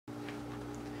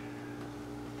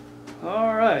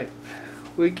Alright,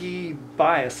 WIGGY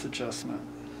bias adjustment.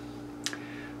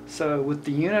 So with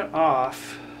the unit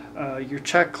off, your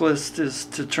checklist is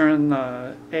to turn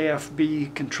the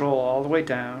AFB control all the way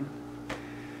down,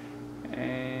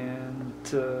 and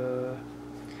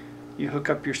you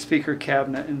hook up your speaker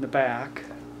cabinet in the back.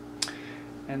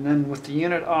 And then with the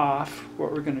unit off,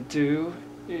 what we're going to do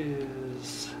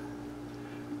is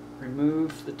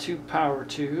remove the two power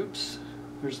tubes.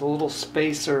 There's a little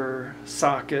spacer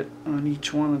socket on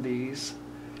each one of these,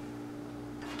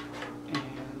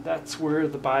 and that's where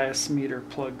the bias meter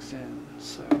plugs in.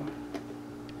 So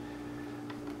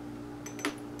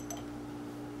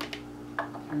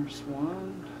here's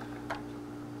one.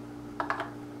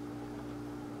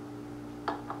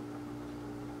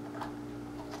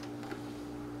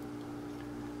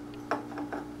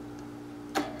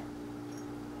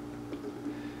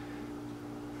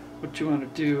 What you want to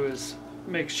do is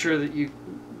make sure that you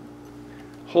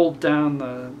hold down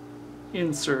the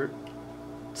insert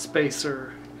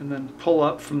spacer and then pull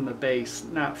up from the base,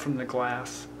 not from the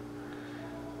glass.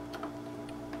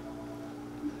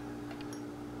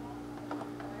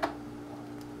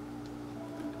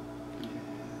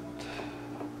 And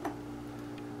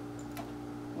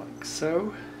like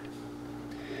so.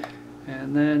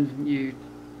 And then you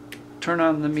turn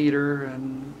on the meter,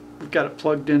 and we've got it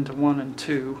plugged into 1 and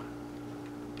 2.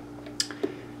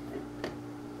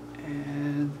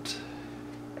 And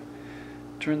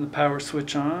turn the power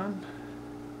switch on.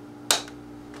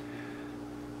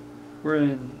 We're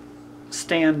in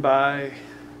standby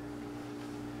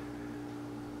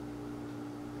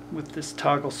with this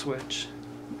toggle switch.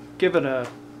 Give it a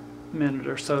minute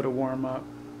or so to warm up.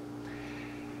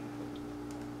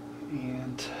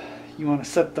 And you want to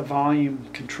set the volume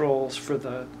controls for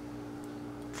the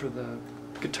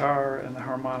guitar and the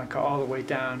harmonica all the way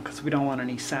down, because we don't want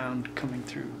any sound coming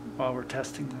through while we're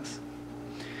testing this.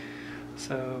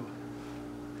 So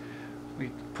we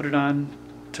put it on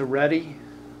to ready,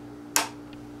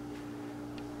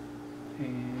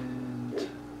 and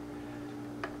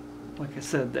like I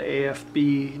said, the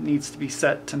AFB needs to be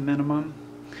set to minimum,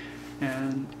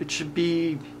 and it should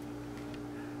be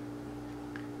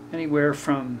anywhere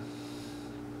from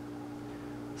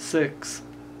 6-7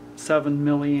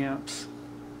 milliamps.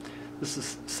 This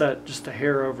is set just a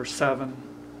hair over 7,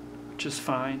 which is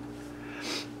fine.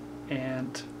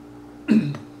 And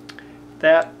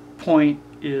that point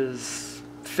is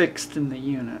fixed in the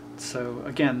unit. So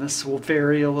again, this will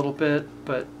vary a little bit,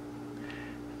 but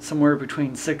somewhere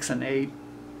between 6 and 8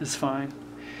 is fine.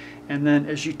 And then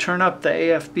as you turn up the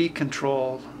AFB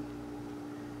control,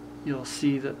 you'll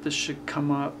see that this should come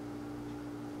up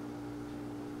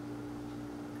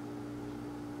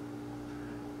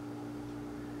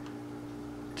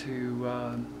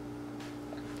to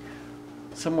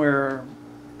somewhere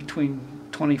between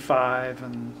 25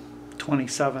 and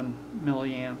 27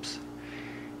 milliamps,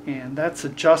 and that's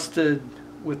adjusted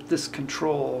with this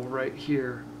control right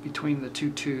here between the two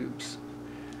tubes.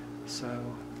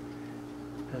 So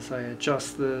as I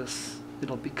adjust this,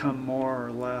 it'll become more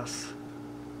or less,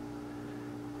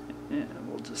 and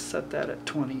we'll just set that at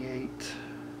 28.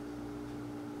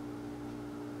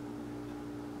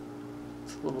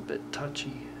 It's a little bit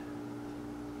touchy.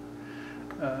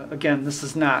 Again, this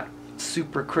is not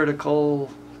super critical.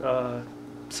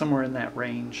 Somewhere in that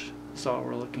range is all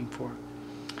we're looking for.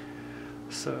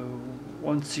 So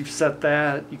once you've set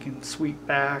that, you can sweep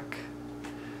back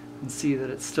and see that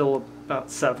it's still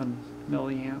about 7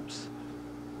 milliamps.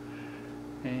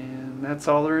 And that's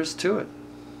all there is to it.